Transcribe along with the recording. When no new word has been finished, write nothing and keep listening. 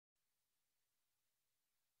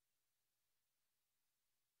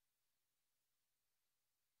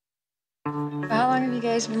How long have you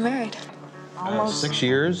guys been married? Almost 6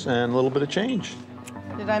 years and a little bit of change.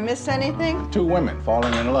 Did I miss anything? 2 women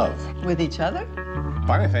falling in love. With each other?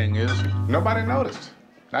 Funny thing is, nobody noticed.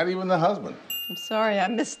 Not even the husband. I'm sorry, I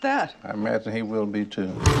missed that. I imagine he will be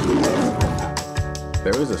too.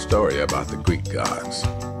 There is a story about the Greek gods.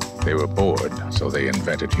 They were bored, so they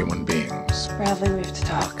invented human beings. Bradley, we have to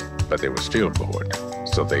talk. But they were still bored,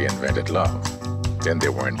 so they invented love. Then they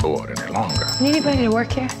weren't bored any longer. Need anybody to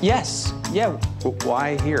work here? Yes. Yeah.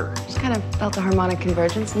 Why here? Just kind of felt a harmonic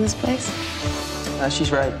convergence in this place.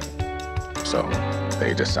 She's right. So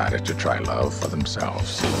they decided to try love for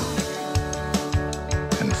themselves.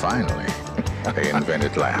 And finally, they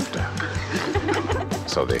invented laughter,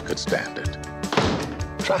 so they could stand it.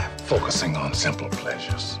 Try focusing on simple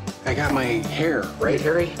pleasures. I got my hair, right,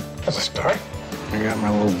 Harry? As a start, I got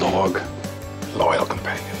my little dog. loyal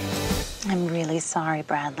companion. I'm really sorry,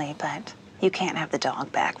 Bradley, but you can't have the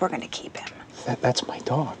dog back. We're going to keep him. That's my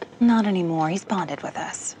dog. Not anymore. He's bonded with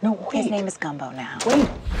us. No, wait. His name is Gumbo now. Wait.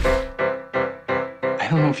 I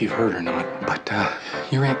don't know if you've heard or not, but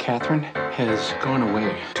your Aunt Catherine has gone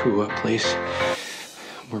away to a place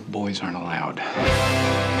where boys aren't allowed.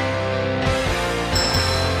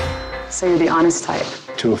 So you're the honest type?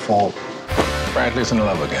 To a fault. Bradley's in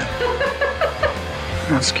love again.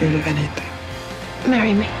 I'm not scared of anything.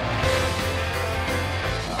 Marry me.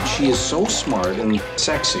 She is so smart and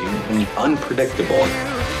sexy and unpredictable.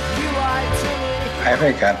 I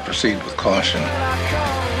think I'd proceed with caution.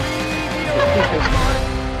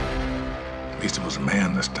 At least it was a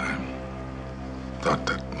man this time. Thought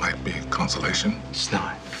that might be consolation. It's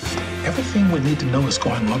not. Everything we need to know is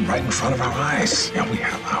going on right in front of our eyes. And we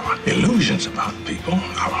have our illusions about people,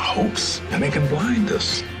 our hopes, and they can blind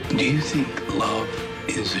us. Do you think love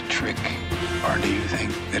is a trick? Or do you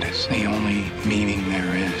think that it's the only meaning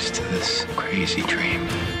there is to this crazy dream?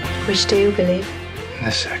 Which do you believe?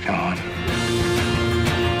 The second one.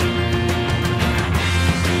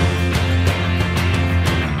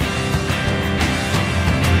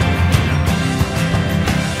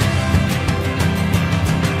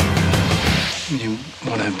 You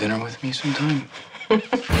want to have dinner with me sometime?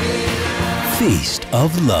 Feast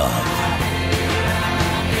of Love.